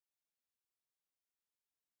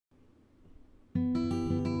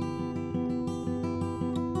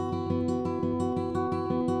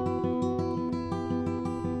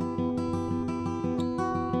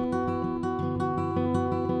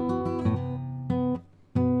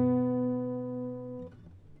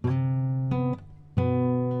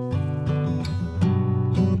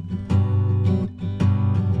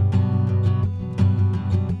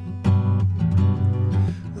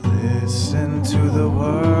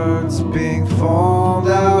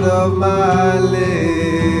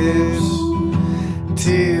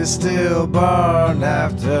still burn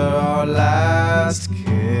after our last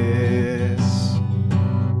kiss.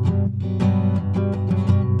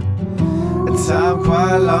 A time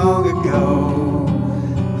quite long ago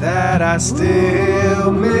that I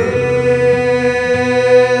still miss.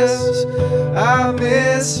 I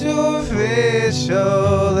miss your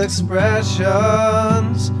facial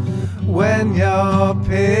expressions when you're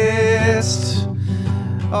pissed.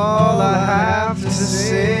 All I have to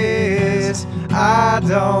say is I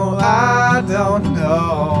don't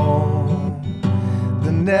know.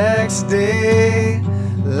 The next day,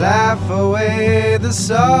 laugh away the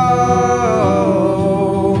sorrow.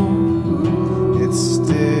 It's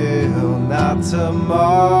still not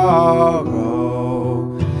tomorrow.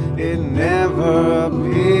 It never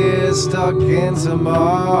appears stuck in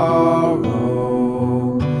tomorrow.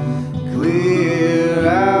 Clear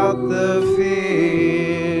out the fears.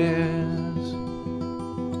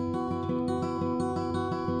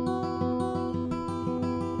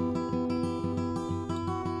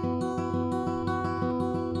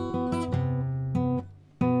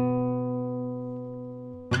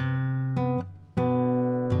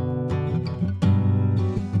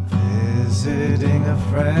 Visiting a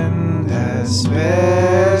friend as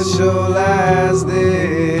special as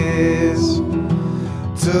this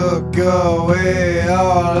took away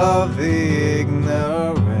all of the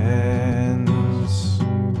ignorance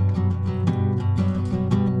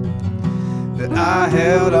that I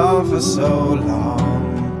held on for so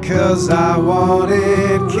long, 'cause I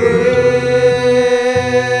wanted kids.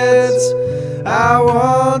 I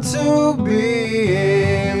want to be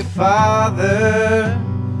a father,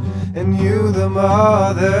 and you the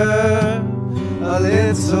mother, a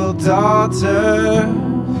little daughter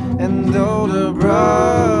and older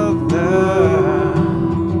brother.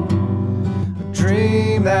 A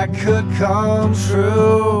dream that could come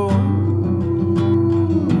true.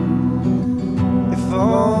 If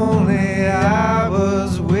only I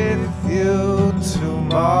was with you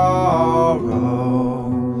tomorrow.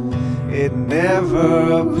 It never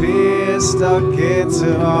appears stuck in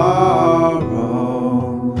tomorrow.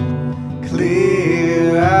 Clear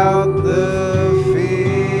out